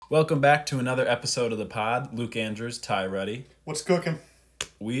Welcome back to another episode of the pod. Luke Andrews, Ty Ruddy. What's cooking?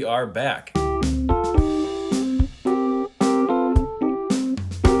 We are back.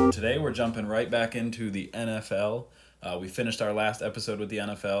 Today we're jumping right back into the NFL. We finished our last episode with the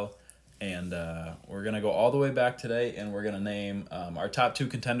NFL, and we're going to go all the way back today, and we're going to name our top two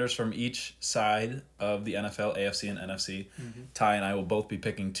contenders from each side of the NFL, AFC and NFC. Ty and I will both be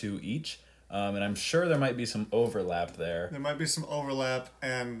picking two each. And I'm sure there might be some overlap there. There might be some overlap,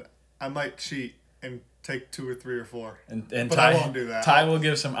 and I might cheat and take 2 or 3 or 4. And but Ty, I won't do that. Ty will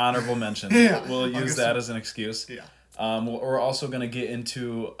give some honorable mentions. Yeah, We'll I'll use give that some- as an excuse. Yeah. We're also going to get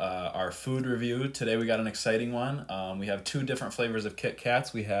into our food review. Today we got an exciting one. We have 2 different flavors of Kit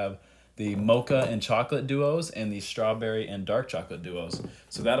Kats. We have the mocha and chocolate duos and the strawberry and dark chocolate duos.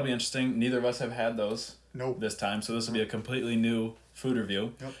 So that'll be interesting. Neither of us have had those this time, so this will be a completely new food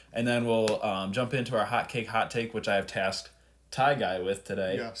review. Yep. And then we'll jump into our hot take, which I have tasked Ty Guy with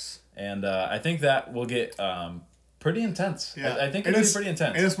today. Yes. And I think that will get pretty intense. Yeah. I think it'll be pretty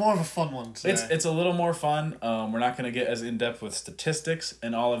intense. And it's more of a fun one today. It's a little more fun. We're not going to get as in-depth with statistics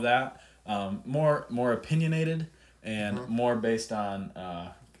and all of that. More opinionated and more based on,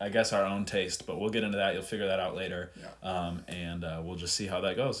 I guess, our own taste. But we'll get into that. You'll figure that out later. Yeah. And we'll just see how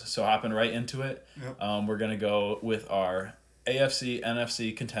that goes. So hopping right into it, Yep. we're going to go with our AFC,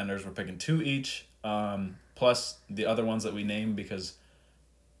 NFC contenders. We're picking 2 each, plus the other ones that we named because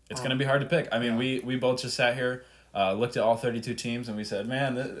it's going to be hard to pick. I mean, we both just sat here, looked at all 32 teams, and we said,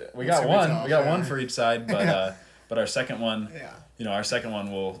 "Man, we got one. tough, We got yeah. one for each side." But but our second one, Yeah. our second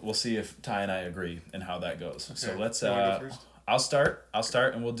one, we'll see if Ty and I agree and how that goes. So Okay. let's. You wanna go first? I'll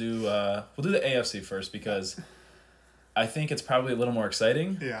start, and we'll do the AFC first because I think it's probably a little more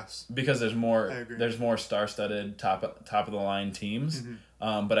exciting. Yes. Because I agree. there's more star-studded top of the line teams,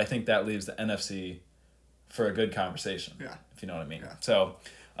 but I think that leaves the NFC for a good conversation. Yeah. If you know what I mean. Yeah. So,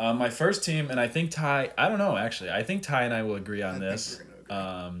 my first team, and I think Ty. I don't know actually. I think Ty and I will agree on I this. think we're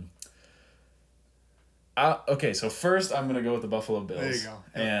gonna agree. Okay, so first I'm gonna go with the Buffalo Bills. There you go.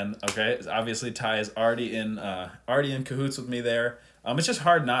 Yep. And okay, obviously Ty is already in cahoots with me there. It's just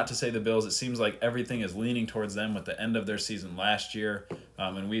hard not to say the Bills. It seems like everything is leaning towards them with the end of their season last year,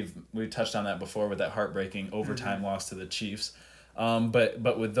 and we've touched on that before with that heartbreaking overtime loss to the Chiefs.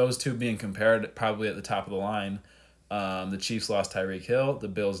 But with those two being compared, probably at the top of the line, the Chiefs lost Tyreek Hill. The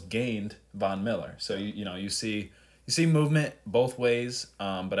Bills gained Von Miller. So you see movement both ways.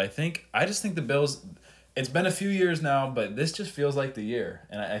 But I just think the Bills. It's been a few years now, but this just feels like the year,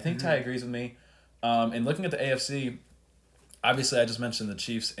 and I think Ty agrees with me. And looking at the AFC, obviously I just mentioned the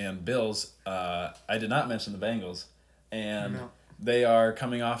Chiefs and Bills. I did not mention the Bengals, and they are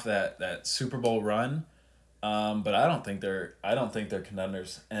coming off that Super Bowl run. But I don't think they're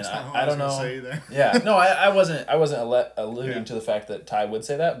contenders, and That's not who I don't was know. gonna say either. Yeah, no, I wasn't alluding Yeah. to the fact that Ty would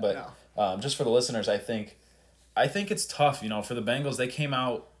say that, but No. just for the listeners, I think it's tough. For the Bengals, they came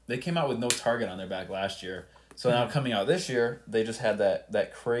out with no target on their back last year, so now coming out this year, they just had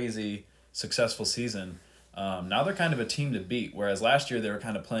that crazy successful season. Now they're kind of a team to beat, whereas last year they were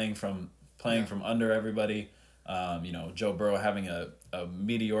kind of playing from under everybody. Joe Burrow having a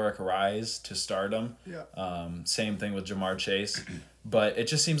meteoric rise to stardom. Yeah. Same thing with Jamar Chase, but it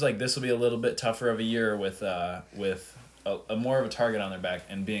just seems like this will be a little bit tougher of a year with a more of a target on their back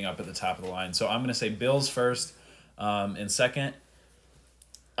and being up at the top of the line. So I'm gonna say Bills first, and second.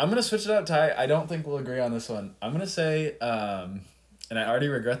 I'm gonna switch it up, Ty. I don't think we'll agree on this one. I'm gonna say, and I already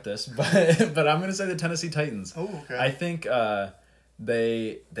regret this, but I'm gonna say the Tennessee Titans. Oh, okay. I think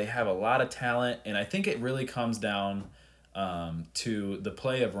they have a lot of talent, and I think it really comes down to the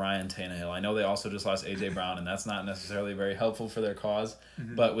play of Ryan Tannehill. I know they also just lost A.J. Brown, and that's not necessarily very helpful for their cause.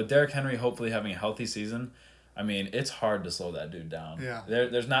 But with Derrick Henry hopefully having a healthy season, I mean, it's hard to slow that dude down. Yeah.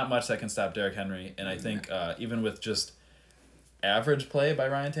 There's not much that can stop Derrick Henry, and I think even with just average play by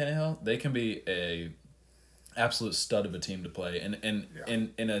Ryan Tannehill, they can be a absolute stud of a team to play. And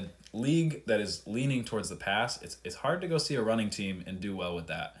in a league that is leaning towards the pass, it's hard to go see a running team and do well with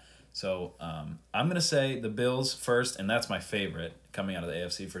that. So I'm going to say the Bills first, and that's my favorite coming out of the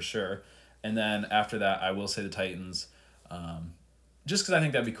AFC for sure. And then after that, I will say the Titans, just because I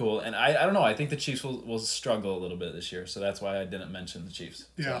think that'd be cool. And I don't know, I think the Chiefs will struggle a little bit this year, so that's why I didn't mention the Chiefs.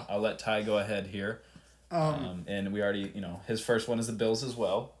 Yeah. So I'll let Ty go ahead here. And we already, his first one is the Bills as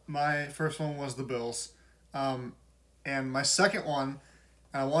well. My first one was the Bills. And my second one,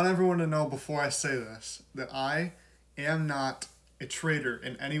 and I want everyone to know before I say this, that I am not a traitor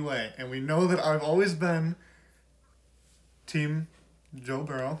in any way. And we know that I've always been Team Joe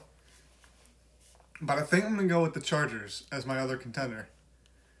Burrow. But I think I'm going to go with the Chargers as my other contender.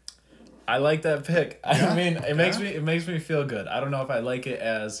 I like that pick. Yeah? I mean, Yeah? it makes me feel good. I don't know if I like it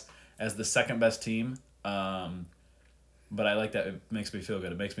as the second best team, but I like that. It makes me feel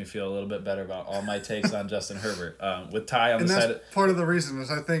good. It makes me feel a little bit better about all my takes on Justin Herbert. With Ty on And the that's side, part of the reason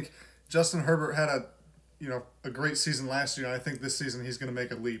is I think Justin Herbert had a great season last year, and I think this season he's going to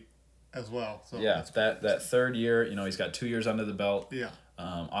make a leap as well. So yeah, that third year, he's got 2 years under the belt. yeah.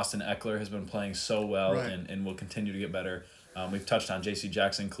 Austin Eckler has been playing so well Right. and will continue to get better. We've touched on J.C.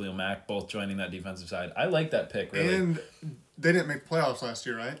 Jackson, Khalil Mack, both joining that defensive side. I like that pick, really. And they didn't make playoffs last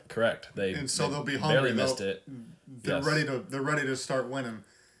year, right? Correct. They They'll be barely hungry. missed it. They're Yes. ready to start winning.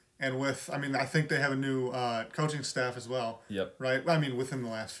 And I think they have a new coaching staff as well. Yep. Right? I mean, within the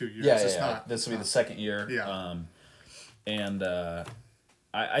last few years. Yeah, It's yeah. not. This will be the second year. Yeah. And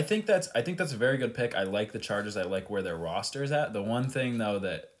I think that's a very good pick. I like the Chargers. I like where their roster is at. The one thing though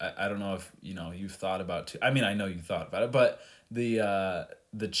that I don't know if you've thought about too. I mean, I know you thought about it, but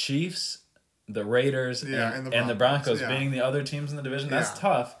the Chiefs, the Raiders, and the Broncos yeah. being the other teams in the division, that's Yeah.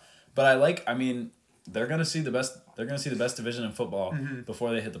 tough. But I mean, they're gonna see the best. They're gonna see the best division in football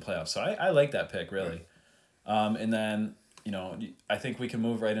before they hit the playoffs. So I like that pick really. And then I think we can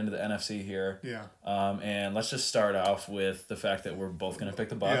move right into the NFC here. Yeah. And let's just start off with the fact that we're both going to pick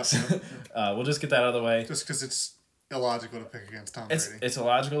the Bucks. Yeah. We'll just get that out of the way. Just because it's illogical to pick against Tom Brady. It's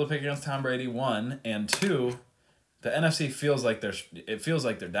illogical to pick against Tom Brady, 1, and 2, the NFC feels like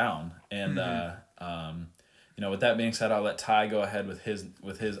they're down. And with that being said, I'll let Ty go ahead with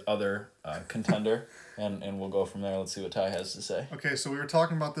his other contender, and we'll go from there. Let's see what Ty has to say. Okay, so we were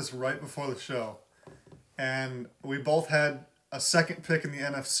talking about this right before the show, and we both had a second pick in the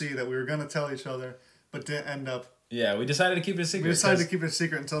NFC that we were going to tell each other, but didn't end up. Yeah, we decided to keep it a secret. We decided to keep it a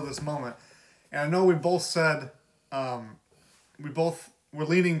secret until this moment. And I know we both said we both were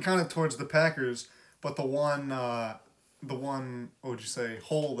leaning kind of towards the Packers, but the one, what would you say,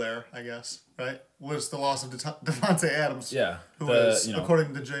 hole there, I guess, right, was the loss of Devontae Adams. Yeah, who is,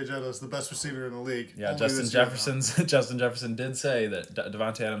 according to Jay Jetta, is the best receiver in the league. Yeah, Only Justin this year, though. Justin Jefferson did say that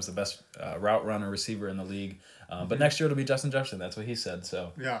Devontae Adams is the best route runner receiver in the league. But next year it'll be Justin Jefferson. That's what he said.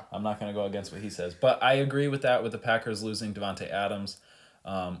 So Yeah. I'm not going to go against what he says. But I agree with that, with the Packers losing Devontae Adams,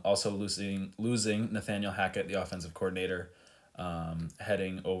 also losing Nathaniel Hackett, the offensive coordinator,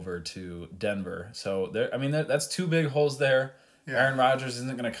 heading over to Denver. So that's 2 big holes there. Yeah. Aaron Rodgers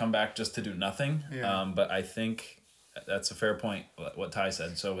isn't going to come back just to do nothing. Yeah. But I think that's a fair point, what Ty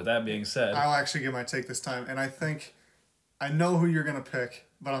said. So with that being said, I'll actually give my take this time, and I know who you're gonna pick,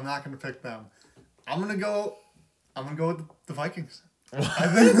 but I'm not gonna pick them. I'm gonna go with the Vikings. I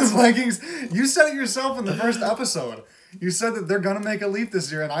think the Vikings. You said it yourself in the first episode. You said that they're gonna make a leap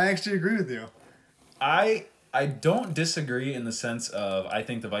this year, and I actually agree with you. I don't disagree in the sense of I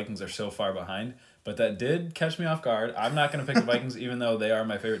think the Vikings are so far behind, but that did catch me off guard. I'm not going to pick the Vikings even though they are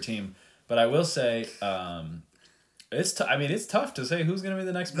my favorite team, but I will say it's tough to say who's going to be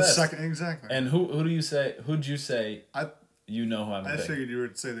the next best. Second, exactly. And who do you say? Who'd you say? You know who I'm going I to pick. figured you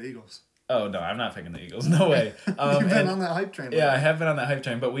would say the Eagles. Oh no, I'm not picking the Eagles. No way. You've been on that hype train. Yeah, I have been on that hype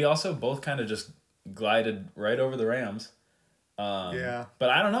train, but we also both kind of just glided right over the Rams. Yeah. But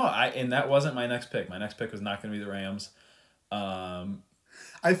I don't know. And that wasn't my next pick. My next pick was not going to be the Rams.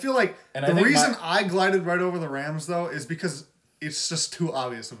 I feel like And the I think reason I glided right over the Rams though is because it's just too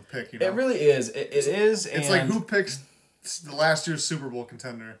obvious of a pick. It really is. It is. It's like who picks the last year's Super Bowl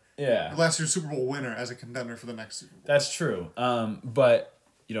contender? Yeah. The last year's Super Bowl winner as a contender for the next Super Bowl. That's true. But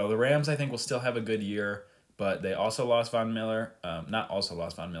the Rams I think will still have a good year, but they also lost Von Miller. Not also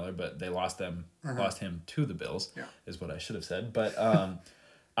lost Von Miller, but they lost him to the Bills. Yeah. Is what I should have said. But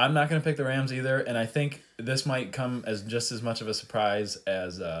I'm not going to pick the Rams either, and I think this might come as just as much of a surprise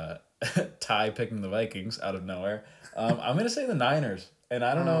as Ty picking the Vikings out of nowhere. I'm going to say the Niners, and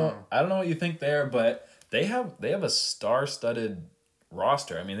I don't know what you think there, but they have a star-studded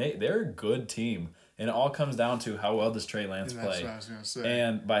roster. I mean, they're a good team, and it all comes down to how well does Trey Lance play. That's what I was gonna say.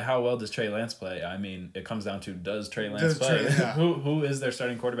 And by how well does Trey Lance play, I mean it comes down to does Trey Lance play? Yeah. Who is their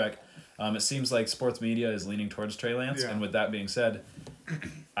starting quarterback? It seems like sports media is leaning towards Trey Lance, Yeah. and with that being said,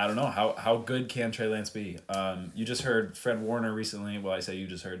 I don't know how good can Trey Lance be. You just heard Fred Warner recently. Well, I say you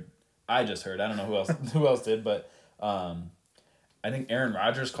just heard. I just heard. I don't know who else did, but I think Aaron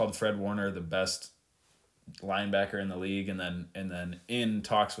Rodgers called Fred Warner the best linebacker in the league, and then in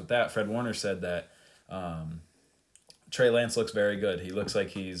talks with that, Fred Warner said that Trey Lance looks very good. He looks like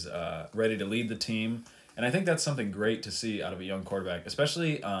he's ready to lead the team, and I think that's something great to see out of a young quarterback,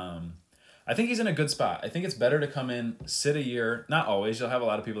 especially. I think he's in a good spot. I think it's better to come in, sit a year. Not always. You'll have a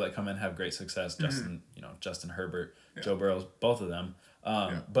lot of people that come in have great success. Justin Herbert, Joe Burrow, both of them.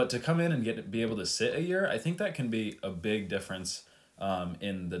 But to come in and be able to sit a year, I think that can be a big difference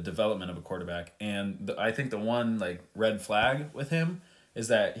in the development of a quarterback. And I think the one like red flag with him is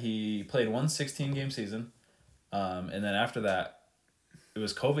that he played one 16-game season, and then after that, it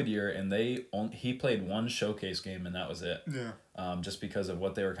was COVID year, and he played one showcase game, and that was it. Yeah. Just because of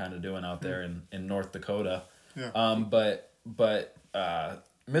what they were kind of doing out there in North Dakota. Yeah. But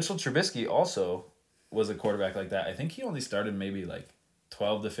Mitchell Trubisky also was a quarterback like that. I think he only started maybe like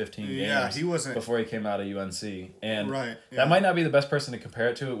 12 to 15 games he wasn't before he came out of UNC. And right, yeah. that might not be the best person to compare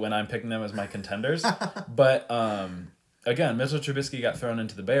it to when I'm picking them as my contenders. But again, Mitchell Trubisky got thrown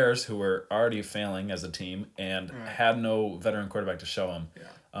into the Bears, who were already failing as a team and had no veteran quarterback to show him.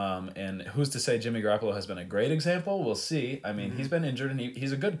 Yeah. And who's to say Jimmy Garoppolo has been a great example? We'll see. I mean, he's been injured, and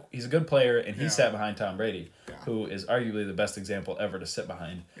he's a good player, and he sat behind Tom Brady, who is arguably the best example ever to sit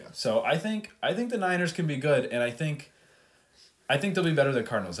behind. Yeah. So I think the Niners can be good, and I think they'll be better than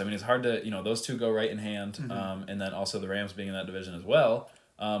Cardinals. I mean, it's hard to those two go right in hand, and then also the Rams being in that division as well.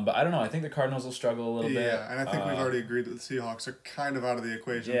 But I don't know. I think the Cardinals will struggle a little bit. Yeah, and I think we've already agreed that the Seahawks are kind of out of the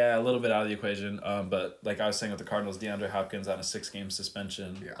equation. Yeah, a little bit out of the equation. But like I was saying with the Cardinals, DeAndre Hopkins on a 6-game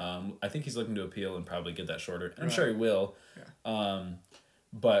suspension. Yeah. I think he's looking to appeal and probably get that shorter. And I'm sure he will. Yeah.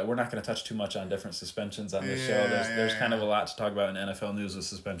 But we're not going to touch too much on different suspensions on this show. There's kind of a lot to talk about in NFL news with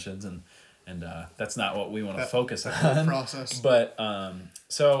suspensions, and that's not what we want to focus on. Process. But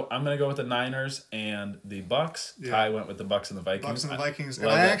so I'm gonna go with the Niners and the Bucks. Yeah. Ty went with the Bucks and the Vikings. Bucks and the Vikings.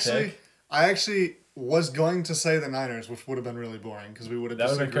 Love And that I actually was going to say the Niners, which would have been really boring because we would have That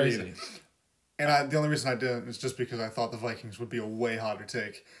would have been disagreed. crazy. And the only reason I didn't is just because I thought the Vikings would be a way hotter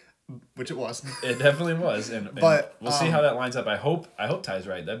take, which it was. It definitely was, and But, we'll see how that lines up. I hope Ty's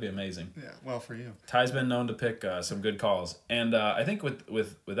right. That'd be amazing. Yeah, well, for you. Ty's been known to pick some good calls, and I think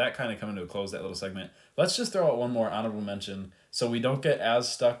with that kind of coming to a close, that little segment, let's just throw out one more honorable mention so we don't get as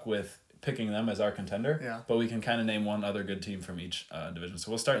stuck with picking them as our contender. Yeah. But we can kind of name one other good team from each division.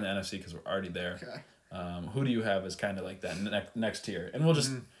 So we'll start in the NFC because we're already there. Okay. Who do you have as kind of like that next tier? And we'll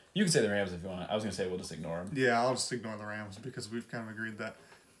just you can say the Rams if you want. I was gonna say we'll just ignore them. Yeah, I'll just ignore the Rams because we've kind of agreed that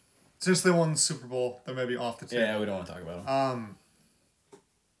since they won the Super Bowl, they're maybe off the table. Yeah, we don't want to talk about them.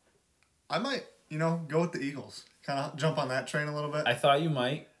 I might, go with the Eagles. Kind of jump on that train a little bit. I thought you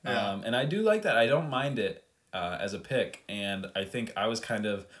might, Yeah. and I do like that. I don't mind it as a pick, and I think I was kind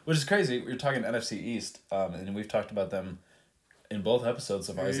of, which is crazy. We're talking NFC East, and we've talked about them in both episodes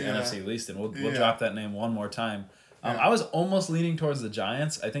so far as the NFC East, and we'll drop that name one more time. I was almost leaning towards the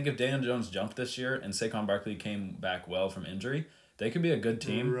Giants. I think if Daniel Jones jumped this year and Saquon Barkley came back well from injury, they could be a good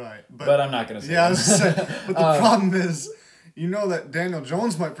team. Right. But I'm not going to say Yeah, I that. was going to say. But the problem is, that Daniel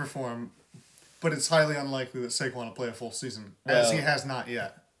Jones might perform, but it's highly unlikely that Saquon will play a full season, as he has not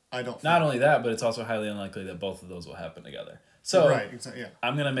yet. I don't think. Not only that, but it's also highly unlikely that both of those will happen together. So right, exactly, yeah.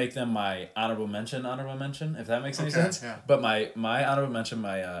 I'm going to make them my honorable mention, if that makes any sense. Yeah. But my honorable mention,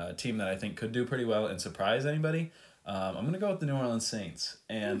 my team that I think could do pretty well and surprise anybody, I'm going to go with the New Orleans Saints.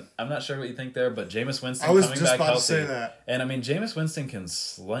 And I'm not sure what you think there, but Jameis Winston I was coming just back about healthy. to say that. And I mean, Jameis Winston can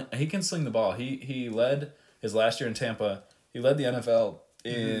sling the ball. He led his last year in Tampa. He led the NFL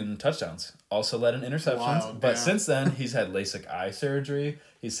in touchdowns. Also led in interceptions. Wild, but yeah. since then, he's had LASIK eye surgery.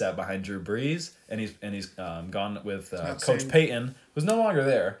 He's sat behind Drew Brees, and he's gone with Coach Payton, who's no longer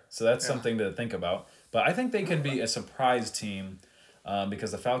there. So that's something to think about. But I think they could be a surprise team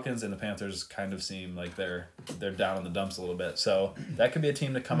because the Falcons and the Panthers kind of seem like they're down in the dumps a little bit. So that could be a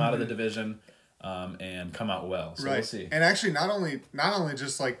team to come out of the division and come out well. So we'll see. And actually, not only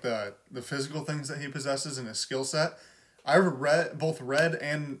just like the physical things that he possesses and his skill set, I've read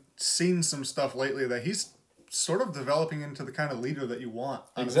and seen some stuff lately that he's sort of developing into the kind of leader that you want.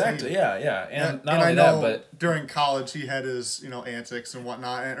 Exactly. Yeah. And not and only I know that, but during college he had his antics and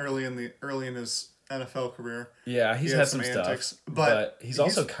whatnot, and early in his NFL career. Yeah, he's had some antics, stuff, but he's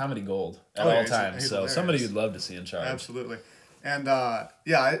also comedy gold at all times. He's so hilarious. somebody you'd love to see in charge. Absolutely. And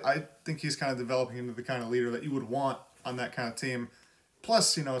I think he's kind of developing into the kind of leader that you would want on that kind of team.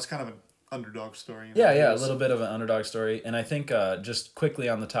 Plus, it's kind of an underdog story. Yeah, a little bit of an underdog story. And I think just quickly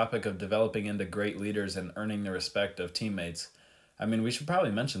on the topic of developing into great leaders and earning the respect of teammates, I mean, we should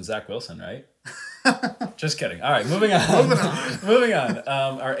probably mention Zach Wilson, right? Just kidding. All right, moving on. Moving on.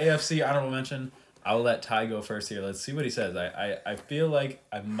 Our AFC honorable mention. I'll let Ty go first here. Let's see what he says. I feel like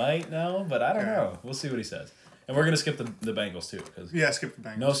I might know, but I don't know. We'll see what he says. And we're going to skip the Bengals, too. Skip the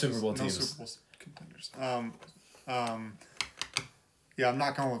Bengals. No Super Bowl teams. No Super Bowl contenders. Yeah, I'm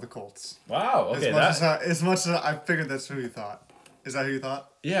not going with the Colts. Wow, okay. As much as I figured that's who you thought. Is that who you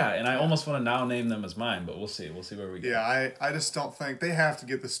thought? Yeah, and I almost want to now name them as mine, but we'll see. We'll see where we go. Yeah, I just don't think they have to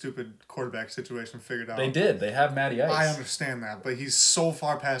get the stupid quarterback situation figured out. They did. They have Matty Ice. I understand that, but he's so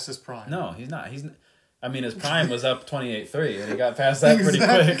far past his prime. No, he's not. I mean, his prime was up 28-3, and he got past that pretty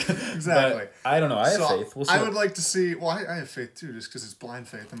quick. Exactly. But I don't know. I have faith. We'll see. I would like to see. Well, I have faith too, just because it's blind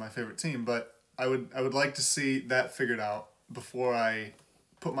faith in my favorite team. But I would like to see that figured out before I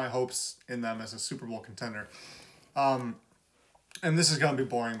put my hopes in them as a Super Bowl contender. And this is gonna be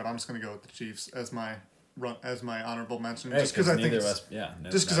boring, but I'm just gonna go with the Chiefs as my honorable mention, just because I think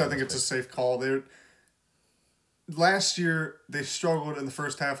it's a safe call. Last year they struggled in the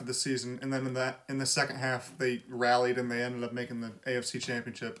first half of the season, and then in the second half they rallied and they ended up making the AFC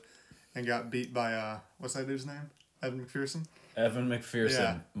Championship, and got beat by what's that dude's name? Evan McPherson.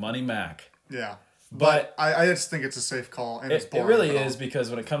 Yeah. Money Mac. Yeah. But I just think it's a safe call, and it's boring. It really is, because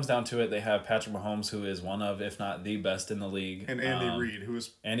when it comes down to it, they have Patrick Mahomes, who is one of, if not the best in the league. And Andy Reid, who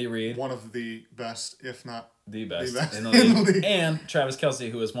is one of the best, if not the best in the league. And Travis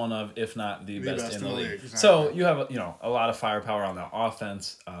Kelce, who is one of, if not the best in the league. Exactly. So you have a lot of firepower on the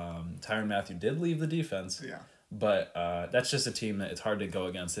offense. Tyrann Mathieu did leave the defense. Yeah. But that's just a team that it's hard to go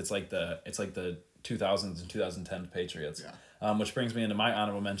against. It's like the 2000s and 2010 Patriots. Yeah. Which brings me into my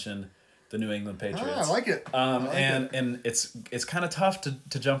honorable mention, the New England Patriots. I like it. And it's kind of tough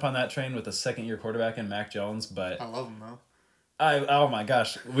to jump on that train with a second-year quarterback in Mac Jones, but I love him though. Oh my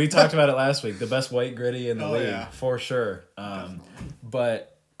gosh, we talked about it last week. The best white gritty in the league, for sure.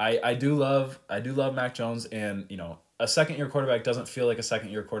 But I do love Mac Jones, and a second-year quarterback doesn't feel like a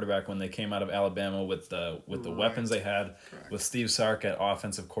second-year quarterback when they came out of Alabama with the weapons they had. Correct. With Steve Sark at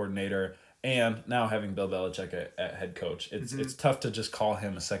offensive coordinator. And now having Bill Belichick at head coach, it's tough to just call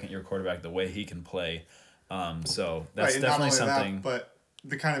him a second-year quarterback the way he can play. So that's definitely something. But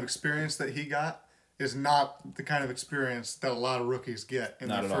the kind of experience that he got is not the kind of experience that a lot of rookies get in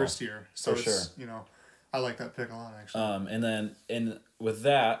their first year. So it's, I like that pick a lot, actually. And then with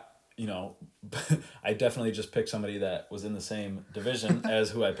that, I definitely just picked somebody that was in the same division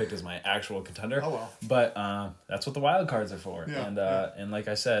as who I picked as my actual contender. Oh well. But that's what the wild cards are for. Yeah. And like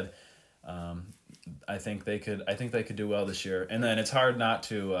I said, I think they could do well this year. And then it's hard not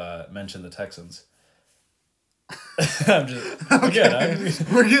to mention the Texans. I'm just we're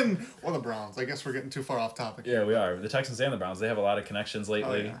getting the Browns. I guess we're getting too far off topic. Yeah, we are. The Texans and the Browns, they have a lot of connections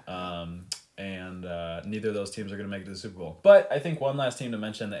lately. Oh, yeah. And neither of those teams are going to make it to the Super Bowl. But I think one last team to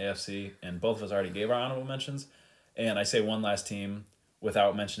mention, the AFC, and both of us already gave our honorable mentions. And I say one last team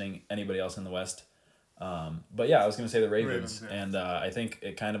without mentioning anybody else in the West. But yeah, I was going to say the Ravens. Yeah. And I think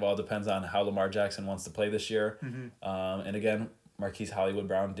it kind of all depends on how Lamar Jackson wants to play this year. Mm-hmm. And again, Marquise Hollywood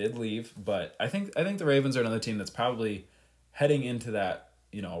Brown did leave. But I think the Ravens are another team that's probably heading into that,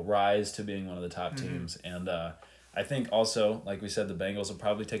 rise to being one of the top teams. And I think also, like we said, the Bengals will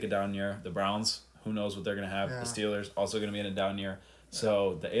probably take a down year. The Browns, who knows what they're going to have. Yeah. The Steelers also going to be in a down year.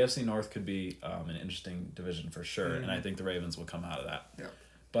 So the AFC North could be an interesting division for sure. Mm-hmm. And I think the Ravens will come out of that. Yeah.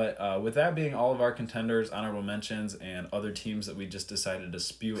 But with that being all of our contenders, honorable mentions, and other teams that we just decided to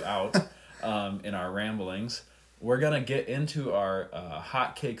spew out in our ramblings, we're going to get into our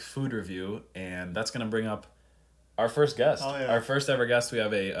hot cakes food review. And that's going to bring up our first guest. Oh, yeah. Our first ever guest. We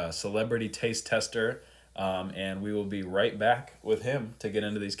have a celebrity taste tester. And we will be right back with him to get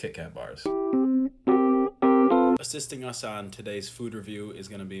into these Kit Kat bars. Assisting us on today's food review is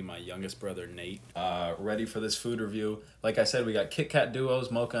going to be my youngest brother, Nate. Ready for this food review. Like I said, we got Kit Kat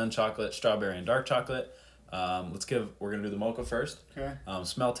Duos, mocha and chocolate, strawberry and dark chocolate. We're going to do the mocha first. Okay.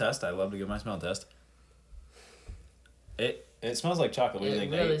 Smell test. I love to give my smell test. It smells like chocolate. What do you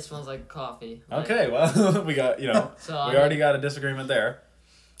think, It really Nate? smells like coffee. Okay, well, we got, So we already got a disagreement there.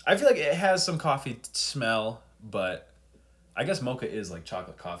 I feel like it has some coffee smell, but I guess mocha is like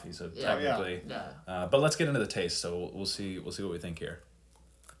chocolate coffee, so technically. Yeah. But let's get into the taste. So we'll see what we think here.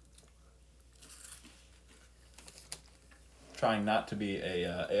 Trying not to be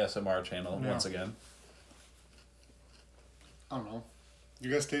a ASMR channel once again. I don't know. You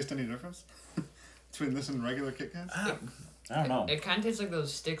guys taste any difference between this and regular Kit Kats? I don't know. It kind of tastes like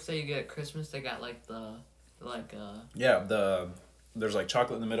those sticks that you get at Christmas. They got There's like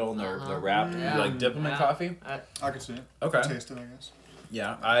chocolate in the middle and they're wrapped. Yeah. You like dip them in coffee? I could see it. Okay. Taste it, I guess.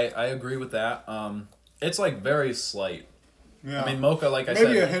 Yeah, I agree with that. It's like very slight. Yeah. I mean, mocha, like I said.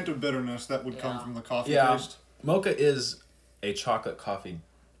 Maybe a hint of bitterness that would come from the coffee taste. Mocha is a chocolate coffee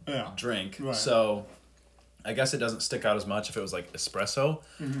drink. Right. So I guess it doesn't stick out as much if it was like espresso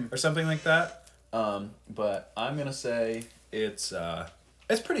or something like that. But I'm going to say it's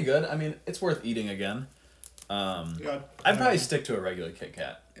pretty good. I mean, it's worth eating again. I'd probably stick to a regular Kit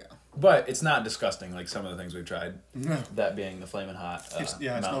Kat. Yeah. But it's not disgusting like some of the things we've tried. No. That being the Flamin' Hot it's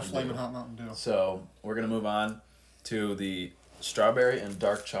no Flamin' Hot Mountain Dew. So we're going to move on to the strawberry and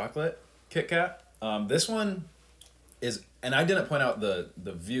dark chocolate Kit Kat. This one is, and I didn't point out the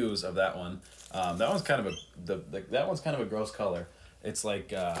views of that one. That one's kind of that one's kind of a gross color. It's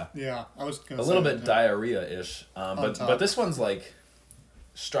like Yeah, I was gonna a say little that bit too. diarrhea-ish. But top. this one's like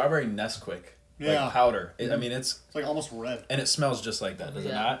strawberry Nesquik, Yeah. like powder. I mean, it's It's like almost red. and it smells just like that, does it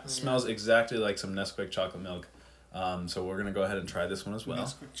Yeah. not? Yeah. It smells exactly like some Nesquik chocolate milk. So we're gonna go ahead and try this one as well.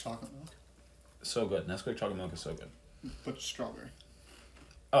 Nesquik chocolate milk, So good. Nesquik chocolate milk is so good. but strawberry.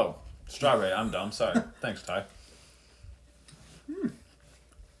 Oh, strawberry. I'm dumb. Sorry. Thanks, Ty.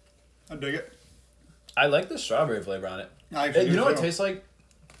 I dig it. I like the strawberry flavor on it. I actually You know what it do. tastes like?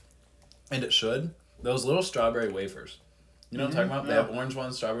 And it should. Those little strawberry wafers. You know what I'm talking about? They yeah. have orange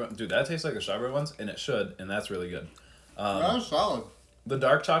ones, strawberry ones. Dude, that tastes like the strawberry ones, and it should, and that's really good. That's solid. The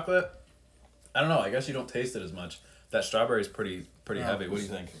dark chocolate, I don't know. I guess you don't taste it as much. That strawberry is pretty Yeah. heavy. What do you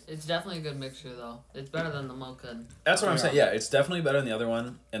think? It's definitely a good mixture though. It's better than the mocha. That's what I'm Yeah. saying. Yeah, it's definitely better than the other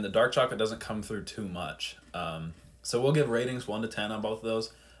one, and the dark chocolate doesn't come through too much. So we'll give ratings 1 to 10 on both of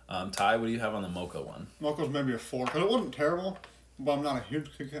those. Ty, what do you have on the mocha one? Mocha's maybe a 4 because it wasn't terrible, but I'm not a huge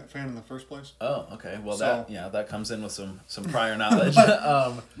Kit Kat fan in the first place. Oh, okay. Well, So- that comes in with some prior knowledge.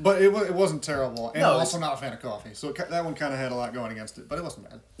 But it wasn't terrible, and No, I'm it's- also not a fan of coffee, so that one kind of had a lot going against it, but it wasn't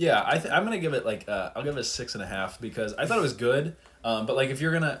bad. Yeah, I'm gonna give it like I'll give it a 6.5 because I thought it was good. But like if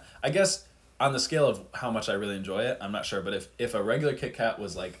you're gonna, I guess on the scale of how much I really enjoy it, I'm not sure. But if a regular Kit Kat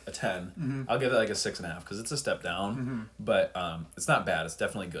was like a 10, I'll give it like a 6.5 because it's a step down. But it's not bad. It's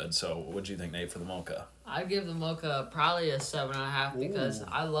definitely good. So what do you think, Nate, for the mocha? I'd give the mocha probably a 7.5 because Ooh.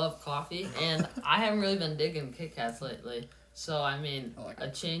 I love coffee and I haven't really been digging Kit Kats lately. So I mean, I like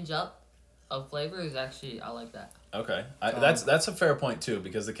a change up of flavor is actually I like that. Okay, that's a fair point too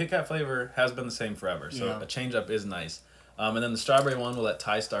because the Kit Kat flavor has been the same forever. So Yeah. a change up is nice. And then the strawberry one, we'll let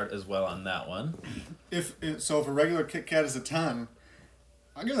Ty start as well on that one. If a regular Kit Kat is a 10,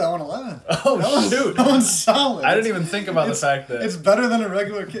 I'll give that one 11. Oh, that one's, shoot. That one's solid. I didn't even think about the fact that it's better than a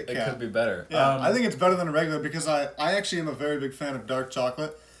regular Kit it Kat. could be better. Yeah, I think it's better than a regular because I actually am a very big fan of dark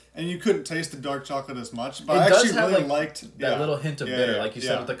chocolate, and you couldn't taste the dark chocolate as much, but It I does actually have, really like, liked that little hint of bitter, like you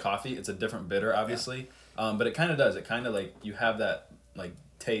said yeah. with the coffee. It's a different bitter, obviously, but it kind of does. It kind of like you have that like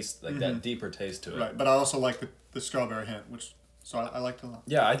taste, like that deeper taste to it. Right, but I also like the strawberry hint, so I liked it a lot.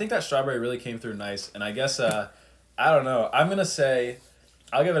 Yeah, I think that strawberry really came through nice, and I guess I don't know. I'm gonna say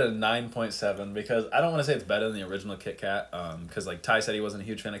I'll give it a 9.7 because I don't want to say it's better than the original Kit Kat. Because like Ty said, he wasn't a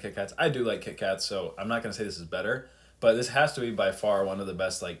huge fan of Kit Kats. I do like Kit Kats, so I'm not gonna say this is better, but this has to be by far one of the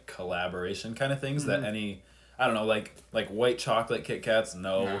best like collaboration kind of things that any. I don't know, like white chocolate Kit Kats,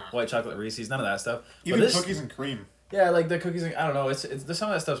 no. Nah. White chocolate Reese's, none of that stuff. Even But this, cookies and cream. yeah, like the cookies. I don't know. It's some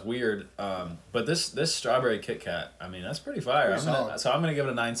of that stuff's weird. But this strawberry Kit Kat, I mean, that's pretty fire. Pretty solid. So I'm gonna give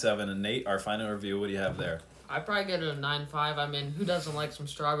it a 9.7. And Nate, our final review. What do you have there? I'd probably get it a 9.5. I mean, who doesn't like some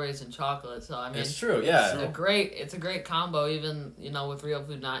strawberries and chocolate? So I mean, It's true, yeah. It's a great combo, even with real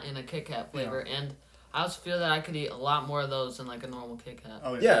food not in a Kit Kat flavor. And I also feel that I could eat a lot more of those than like a normal Kit Kat.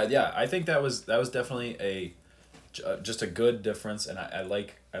 Oh Yeah. I think that was definitely just a good difference, and I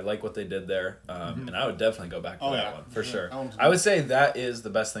like what they did there. And I would definitely go back to Oh, that yeah. one for Yeah, sure. that one's I would say that is the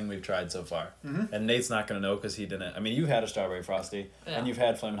best thing we've tried so far. And Nate's not gonna know because he didn't. I mean, you've had a strawberry frosty, Yeah. and you've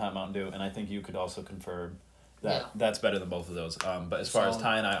had Flamin' Hot Mountain Dew, and I think you could also confirm that Yeah. that's better than both of those. But as far as Solid.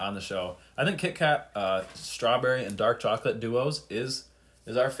 Ty and I on the show, I think Kit Kat strawberry and dark chocolate duos is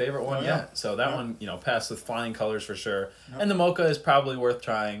our favorite one Oh, yeah. yet. So that Yeah. one, passed with flying colors for sure. And the mocha is probably worth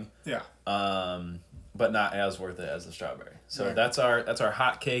trying. Yeah. But not as worth it as the strawberry. So Right. that's our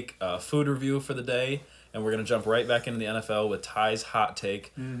hot cake food review for the day, and we're gonna jump right back into the NFL with Ty's hot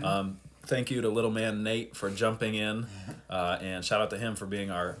take. Thank you to little man Nate for jumping in, and shout out to him for being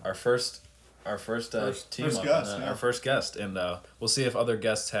our first team first up, guest, yeah. our first guest, and we'll see if other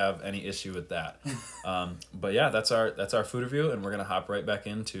guests have any issue with that. But yeah, that's our food review, and we're gonna hop right back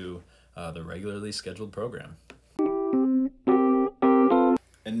into the regularly scheduled program.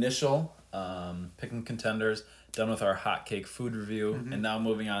 Initial picking contenders, done with our hot cake food review, and now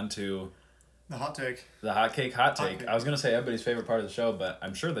moving on to The hot take. the hot take. cake. I was gonna say everybody's favorite part of the show, but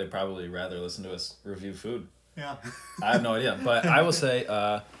I'm sure they'd probably rather listen to us review food. Yeah. I have no idea, but I will say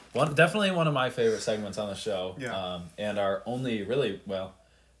definitely one of my favorite segments on the show. Yeah. And our only really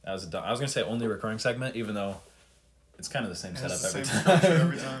I was gonna say only recurring segment, even though it's kind of the same It's setup the every same time. structure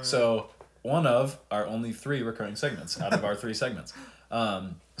every time. So one of our only 3 recurring segments out of our 3 segments.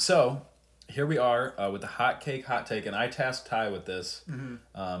 So here we are with the hot take, and I tasked Ty with this. You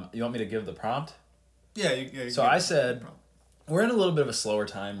want me to give the prompt? Yeah. So I said, we're in a little bit of a slower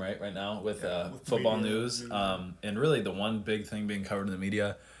time right now with with football media, news. And really the one big thing being covered in the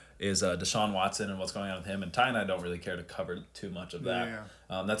media is Deshaun Watson and what's going on with him. And Ty and I don't really care to cover too much of that.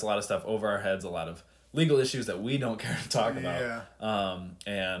 Yeah. That's a lot of stuff over our heads, a lot of legal issues that we don't care to talk about. Yeah.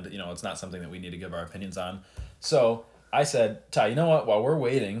 And it's not something that we need to give our opinions on. So I said, Ty, you know what? While we're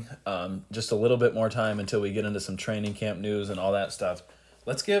waiting, just a little bit more time until we get into some training camp news and all that stuff,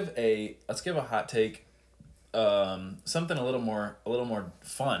 let's give a hot take, something a little more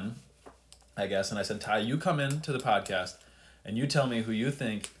fun, I guess. And I said, Ty, you come into the podcast and you tell me who you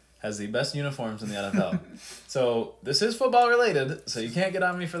think has the best uniforms in the NFL. So this is football related, so you can't get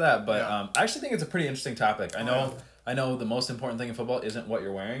on me for that. But Yeah. I actually think it's a pretty interesting topic. I know the most important thing in football isn't what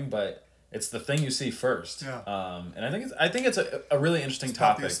you're wearing, but it's the thing you see first. Yeah. And I think it's a really interesting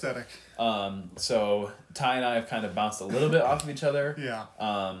topic. The aesthetic. So Ty and I have kind of bounced a little bit off of each other. Yeah.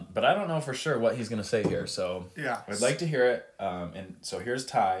 But I don't know for sure what he's gonna say here. So Yeah. I'd like to hear it. And so here's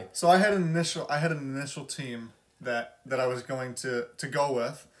Ty. So I had an initial team that I was going to go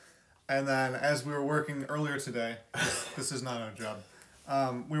with, and then as we were working earlier today, this is not our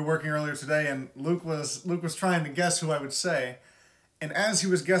job. We were working earlier today, and Luke was trying to guess who I would say, and as he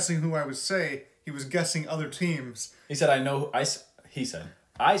was guessing who I would say, he was guessing other teams. He said,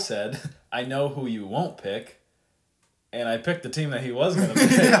 I said, I know who you won't pick. And I picked the team that he was going to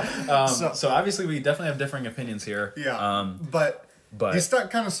pick. So obviously we definitely have differing opinions here. Yeah. But he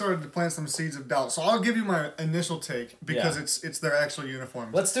kind of started to plant some seeds of doubt. So I'll give you my initial take because it's their actual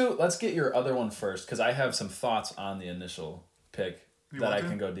uniforms. Let's get your other one first because I have some thoughts on the initial pick that I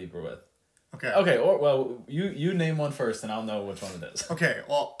can go deeper with. Okay. Okay. You name one first, and I'll know which one it is. Okay.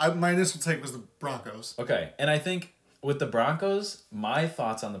 Well, my initial take was the Broncos. Okay, and I think with the Broncos, my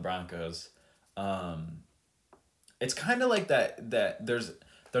thoughts on the Broncos, it's kind of like that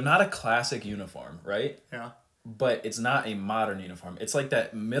they're not a classic uniform, right? Yeah. But it's not a modern uniform. It's like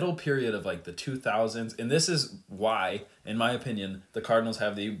that middle period of like the 2000s, and this is why, in my opinion, the Cardinals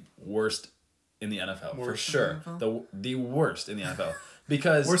have the worst in the NFL for sure. The worst in the NFL.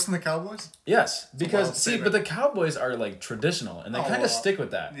 Because worse than the Cowboys? Yes, because but the Cowboys are like traditional and they kind of stick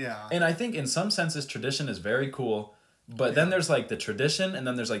with that. Yeah. And I think in some senses tradition is very cool, but then there's like the tradition and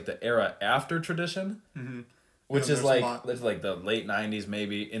then there's like the era after tradition. Mm-hmm. Which is like the late 90s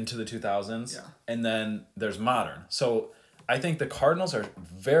maybe into the 2000s. Yeah. And then there's modern. So I think the Cardinals are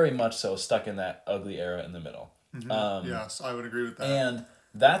very much so stuck in that ugly era in the middle. Mm-hmm. Yes, I would agree with that. And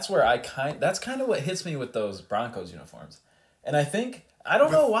that's where that's kind of what hits me with those Broncos uniforms. And I think I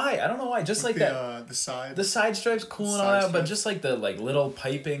don't know why. Just like that. The side stripes, cool and all that, but just like the like little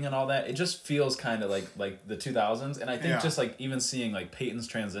piping and all that, it just feels kind of like the 2000s. And I think just like even seeing like Peyton's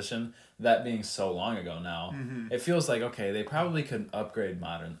transition, that being so long ago now, it feels like okay, they probably could upgrade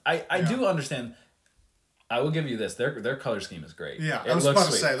modern. I do understand. I will give you this. Their color scheme is great. Yeah, I was about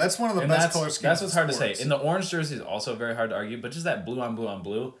to say that's one of the best color schemes. That's what's hard to say. And the orange jersey is also very hard to argue, but just that blue on blue on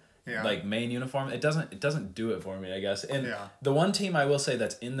blue. Yeah. Like main uniform, it doesn't do it for me, I guess. And the one team I will say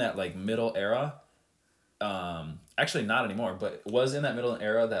that's in that like middle era, actually not anymore, but was in that middle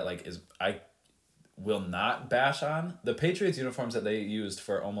era that like I will not bash on the Patriots uniforms that they used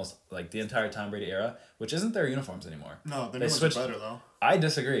for almost like the entire Tom Brady era, which isn't their uniforms anymore. No, they switched better though. I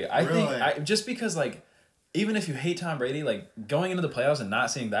disagree. I think just because like even if you hate Tom Brady, like going into the playoffs and not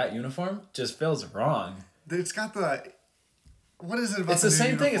seeing that uniform just feels wrong. It's got the. What is it about it's the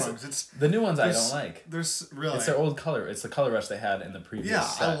same thing. It's the new ones I don't like. There's really. It's their old color. It's the color rush they had in the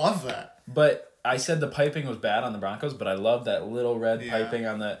previous set. I love that. But I said the piping was bad on the Broncos, but I love that little red piping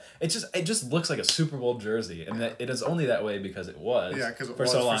on the. It just looks like a Super Bowl jersey, and it is only that way because it was. Yeah, because it for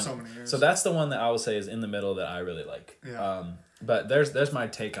was so long. for so many years. So that's the one that I will say is in the middle that I really like. Yeah. But there's my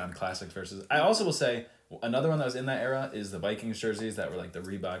take on classics versus. I also will say another one that was in that era is the Vikings jerseys that were like the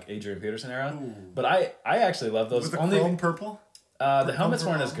Reebok Adrian Peterson era. Ooh. But I actually love those. With the chrome purple. The helmets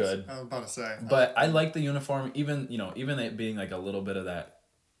weren't as good. I was about to say. But I like the uniform, even it being like a little bit of that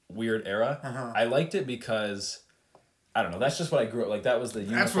weird era. Uh-huh. I liked it because, I don't know, that's just what I grew up, like that was the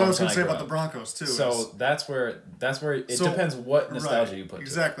uniform. That's what I was going to say about the Broncos too. So that's where it depends what nostalgia you put to it.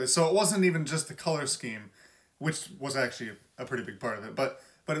 Exactly. So it wasn't even just the color scheme, which was actually a pretty big part of it. But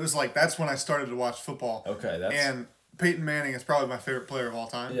it was like, that's when I started to watch football. Okay, and Peyton Manning is probably my favorite player of all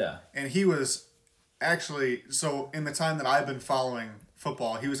time. Yeah. And he was actually, so in the time that I've been following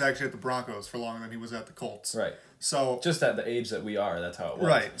football, he was actually at the Broncos for longer than he was at the Colts. Right. So just at the age that we are, that's how it was.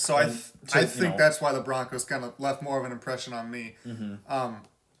 Right. So I think that's why the Broncos kind of left more of an impression on me. Mm-hmm.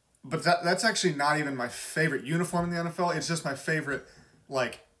 But that's actually not even my favorite uniform in the NFL. It's just my favorite,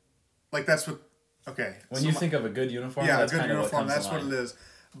 like that's what. Okay. When you think of a good uniform, yeah, that's a good kind uniform. of what that's comes to what mind. it is.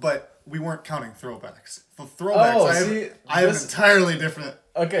 But we weren't counting throwbacks. For throwbacks, I have an entirely different.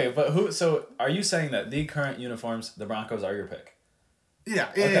 Okay, but who? So are you saying that the current uniforms, the Broncos, are your pick?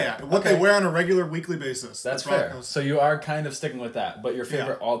 Yeah. What they wear on a regular weekly basis. That's fair. So you are kind of sticking with that, but your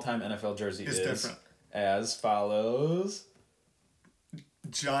favorite all-time NFL jersey is different. as follows.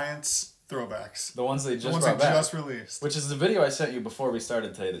 Giants throwbacks. The ones they The just ones brought they back. just released. Which is the video I sent you before we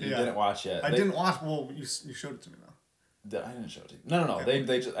started today that you Yeah. didn't watch yet. I didn't watch. Well, you showed it to me though. I didn't show it to you. No. Okay.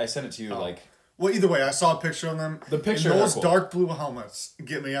 They just, I sent it to you like. Well, either way, I saw a picture of them. The picture and are those cool. dark blue helmets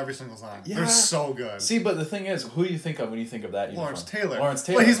get me every single time. Yeah. They're so good. See, but the thing is, who do you think of when you think of that uniform? Lawrence Taylor. Lawrence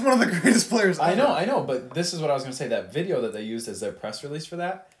Taylor. But he's one of the greatest players ever. I know, but this is what I was going to say. That video that they used as their press release for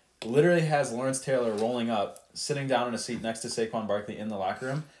that literally has Lawrence Taylor rolling up, sitting down in a seat next to Saquon Barkley in the locker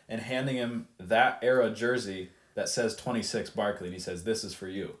room, and handing him that era jersey that says 26 Barkley, and he says, "This is for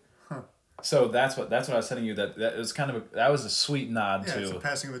you." Huh. So that's what I was telling you, that was kind of that was a sweet nod Yeah, to it's the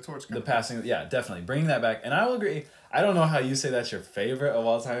passing of the torch. the passing. Yeah, definitely bringing that back, and I will agree. I don't know how you say that's your favorite of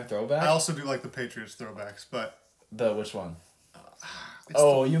all time throwback. I also do like the Patriots throwbacks, but The which one? it's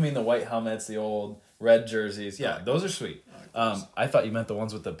Oh, you mean the white helmets, the old red jerseys? Yeah, those are sweet. I thought you meant the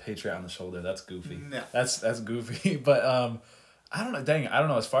ones with the Patriot on the shoulder. That's goofy. No. That's goofy. But I don't know. Dang, I don't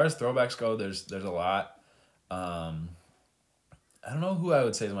know. As far as throwbacks go, there's a lot. I don't know who I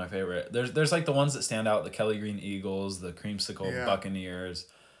would say is my favorite. There's like the ones that stand out: the Kelly Green Eagles, the Creamsicle Yeah. Buccaneers.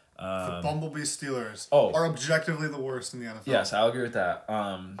 the Bumblebee Steelers oh. are objectively the worst in the NFL. Yes, I'll agree with that.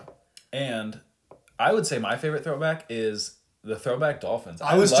 And I would say my favorite throwback is the throwback Dolphins.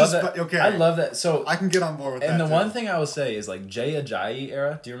 I was love just that. okay. I love that. So I can get on board with that. and the too. one thing I will say is like Jay Ajayi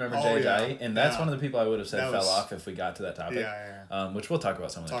era. Do you remember Oh, Jay yeah. Ajayi? And that's Yeah. one of the people I would have said That fell was- off if we got to that topic. Yeah. Which we'll talk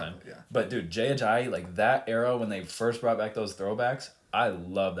about some other time. Yeah. But dude, Jay Ajayi, like that era when they first brought back those throwbacks, I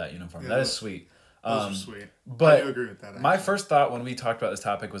love that uniform. Yeah, that is those- sweet. Those are sweet. but I do agree with that. My actually. first thought when we talked about this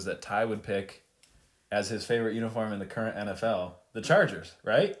topic was that Ty would pick as his favorite uniform in the current NFL the Chargers,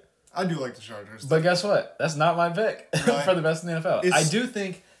 right? I do like the Chargers. But guess what? That's not my pick Really? for the best in the NFL. It's- I do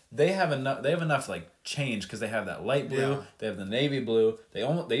think they have enough. They have enough like change because they have that light blue. Yeah. They have the navy blue. They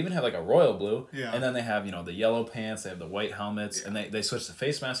even have like a royal blue. Yeah. And then they have the yellow pants. They have the white helmets, and they switch the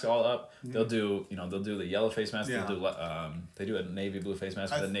face mask all up. They'll do the yellow face mask. Yeah. They do a navy blue face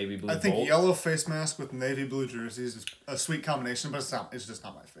mask with a navy blue. I think bolt. yellow face mask with navy blue jerseys is a sweet combination, but it's just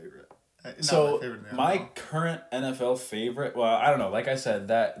not my favorite. Not So my favorite in the my NFL. current NFL favorite, well, I don't know. Like I said,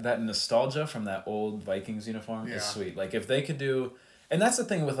 that nostalgia from that old Vikings uniform Yeah. is sweet. Like if they could do, and that's the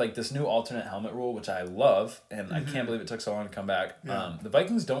thing with like this new alternate helmet rule, which I love, and I can't believe it took so long to come back. Yeah. The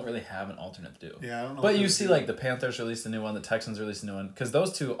Vikings don't really have an alternate to do. Yeah, I don't know. But if you they see, do. like the Panthers released a new one, the Texans released a new one, because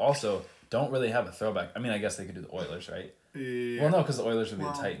those two also don't really have a throwback. I mean, I guess they could do the Oilers, right? Yeah. Well, no, because the Oilers would be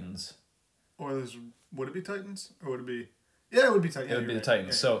Well, the Titans. Oilers, would it be Titans or would it be? Yeah, it would be Titans. It would be the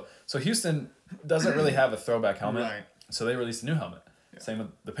Titans. So Houston doesn't really have a throwback helmet. Right. So they released a new helmet. Same with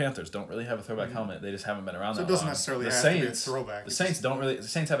the Panthers. Don't really have a throwback helmet. They just haven't been around So that it doesn't long. necessarily the have Saints, to be a throwback. The It's Saints don't really. The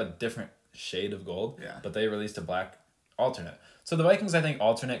Saints have a different shade of gold. Yeah. But they released a black alternate. So the Vikings, I think,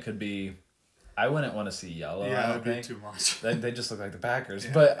 alternate could be. I wouldn't want to see yellow. Yeah, I that don't would be think. too much. They just look like the Packers.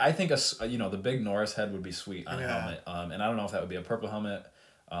 Yeah. But I think the big Norris head would be sweet on a Yeah. helmet. And I don't know if that would be a purple helmet,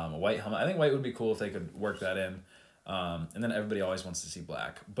 a white helmet. I think white would be cool if they could work that in. And then everybody always wants to see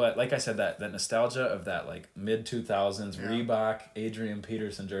black. But like I said, that nostalgia of that like mid 2000s Yeah. Reebok, Adrian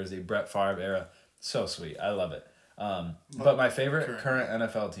Peterson jersey, Brett Favre era, so sweet. I love it. But my favorite current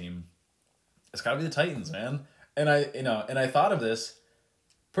NFL team, it's got to be the Titans, man. And I thought of this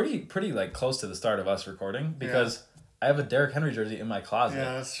pretty like close to the start of us recording because I have a Derrick Henry jersey in my closet.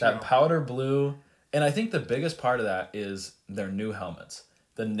 Yeah, that's that true. powder blue, and I think the biggest part of that is their new helmets.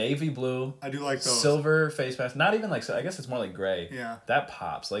 The navy blue, I do like those. silver face mask. Not even like, I guess it's more like gray. Yeah. That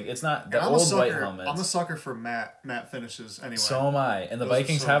pops. Like it's not the And I'm a old sucker. white helmets. I'm a sucker for matte finishes anyway. So am I. And the Those are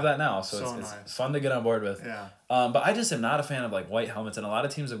Vikings so- have that now, so so it's nice. fun to get on board with. Yeah. But I just am not a fan of like white helmets, and a lot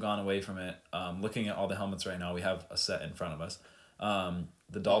of teams have gone away from it. Looking at all the helmets right now, we have a set in front of us.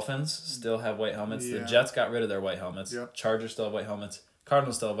 The Dolphins still have white helmets. Yeah. The Jets got rid of their white helmets. Yep. Chargers still have white helmets.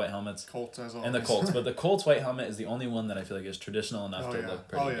 Cardinals still have white helmets. Colts as always. And the Colts. But the Colts white helmet is the only one that I feel like is traditional enough Oh, to yeah. look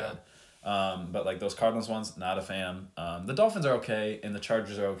pretty Oh, yeah. good. But like those Cardinals ones, not a fan. The Dolphins are okay, and the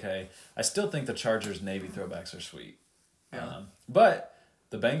Chargers are okay. I still think the Chargers Navy throwbacks are sweet. Yeah. But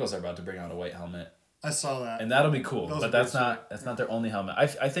the Bengals are about to bring out a white helmet, I saw that. and that'll be cool. Those but are that's pretty not their only helmet.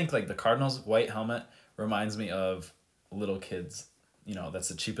 I think like the Cardinals white helmet reminds me of little kids. That's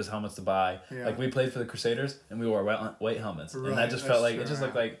the cheapest helmets to buy. Yeah. Like we played for the Crusaders and we wore white helmets, and that Right, just felt that's like it true, just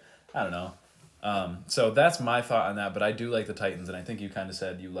looked yeah. like I don't know. So that's my thought on that. But I do like the Titans, and I think you kind of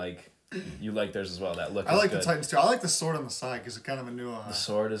said you like theirs as well. That look. I is like good. the Titans too. I like the sword on the side because it kind of a new. The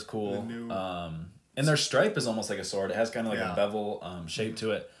sword is cool. The new- And their stripe is almost like a sword. It has kind of like Yeah. a bevel shape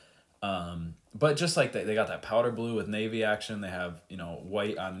to it. But just like they got that powder blue with navy action. They have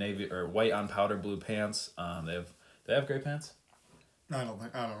white on navy or white on powder blue pants. They have gray pants. I don't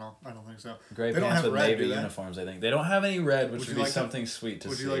know. I don't think so. Gray They don't pants have with red, navy do they? uniforms, I think. They don't have any red, which Would would you be like to- something sweet to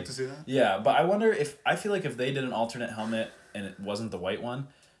Would see. you like to see that? Yeah, but I wonder if I feel like if they did an alternate helmet and it wasn't the white one,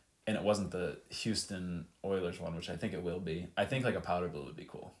 and it wasn't the Houston Oilers one, which I think it will be, I think like a powder blue would be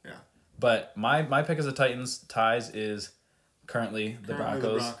cool. Yeah. But my pick as a Titans ties is currently the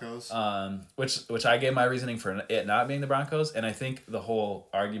Broncos. Which I gave my reasoning for it not being the Broncos, and I think the whole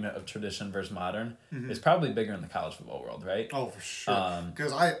argument of tradition versus modern is probably bigger in the college football world, right? Oh, for sure.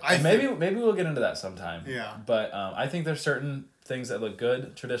 Because And maybe we'll get into that sometime. Yeah. But I think there's certain things that look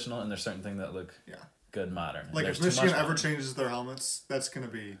good traditional, and there's certain things that look good modern. And like there's if too Michigan much ever modern. changes their helmets, that's gonna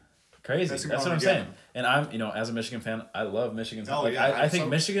be Crazy. That's That's what gonna I'm be saying. again. And I'm, as a Michigan fan, I love Michigan's. Oh, like, yeah, I think so-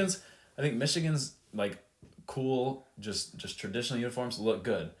 Michigan's like cool, just traditional uniforms look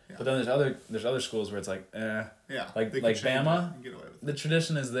good. Yeah. But then there's other schools where it's like, yeah. Like they could change Bama, it and get away with it. the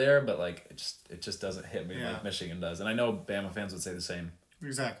tradition is there, but like it just doesn't hit me Yeah. like Michigan does. And I know Bama fans would say the same,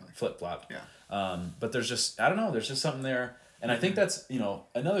 Exactly. flip flop. Yeah. But there's just I don't know. There's just something there, and I think that's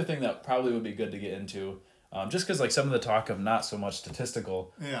another thing that probably would be good to get into. Just because like some of the talk of not so much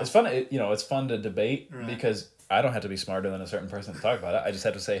statistical, Yeah. it's fun. It's fun to debate Right. because I don't have to be smarter than a certain person to talk about it. I just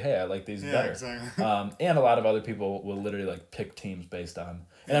have to say, hey, I like these Yeah, better. exactly. And a lot of other people will literally like pick teams based on.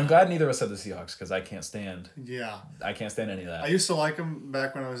 And I'm glad neither of us said the Seahawks because I can't stand Yeah. any of that. I used to like them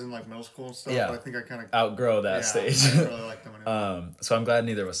back when I was in like middle school and stuff. Yeah. But I think I kind of Outgrow that stage. I didn't really like them anymore. So I'm glad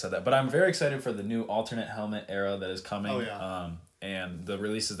neither of us said that. But I'm very excited for the new alternate helmet era that is coming. Oh, yeah. And the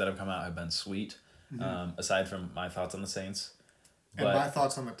releases that have come out have been sweet. Aside from my thoughts on the Saints. And my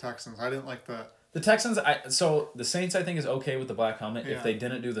thoughts on the Texans, I didn't like The Texans, so the Saints I think is okay with the black helmet Yeah. if they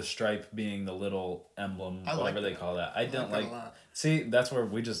didn't do the stripe being the little emblem, I like whatever they that. call that. I don't that a like. lot. See, that's where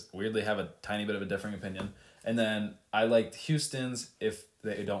we just weirdly have a tiny bit of a differing opinion. And then I liked Houston's if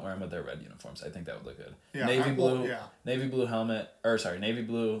they don't wear them with their red uniforms. I think that would look good. Yeah, Navy blue, yeah. navy blue navy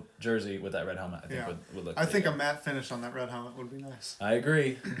blue jersey with that red helmet. I think would look. I good. think a matte finish on that red helmet would be nice. I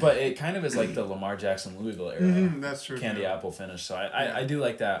agree, but it kind of is like the Lamar Jackson Louisville era. That's true. Candy too. apple finish. So I do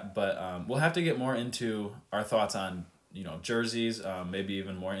like that, but we'll have to get more into our thoughts on jerseys, maybe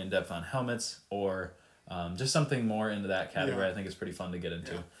even more in depth on helmets, or just something more into that category. Yeah. I think it's pretty fun to get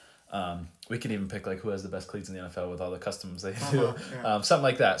into. We can even pick like who has the best cleats in the NFL with all the customs they do, yeah. something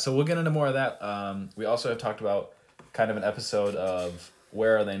like that. So we'll get into more of that. We also have talked about kind of an episode of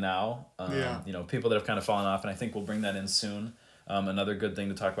where are they now? People that have kind of fallen off, and I think we'll bring that in soon. Another good thing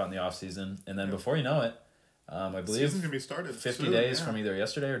to talk about in the off season, and then before you know it, I believe Season's gonna be started 50 soon, days yeah. from either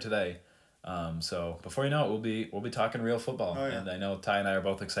yesterday or today. So before you know it, we'll be talking real football, Oh, yeah. and I know Ty and I are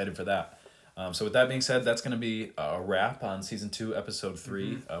both excited for that. So with that being said, that's going to be a wrap on season 2, episode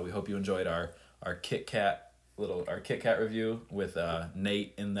 3. We hope you enjoyed our Kit Kat review with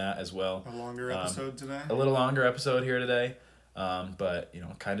Nate in that as well. A longer episode today. A little longer episode here today, but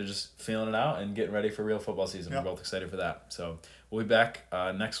kind of just feeling it out and getting ready for real football season. Yep. We're both excited for that. So we'll be back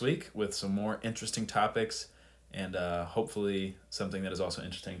next week with some more interesting topics. And hopefully something that is also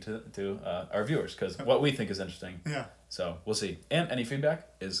interesting to our viewers, because what we think is interesting. Yeah. So we'll see. And any feedback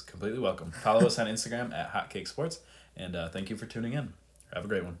is completely welcome. Follow us on Instagram at Hot Cake Sports. And thank you for tuning in. Have a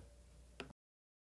great one.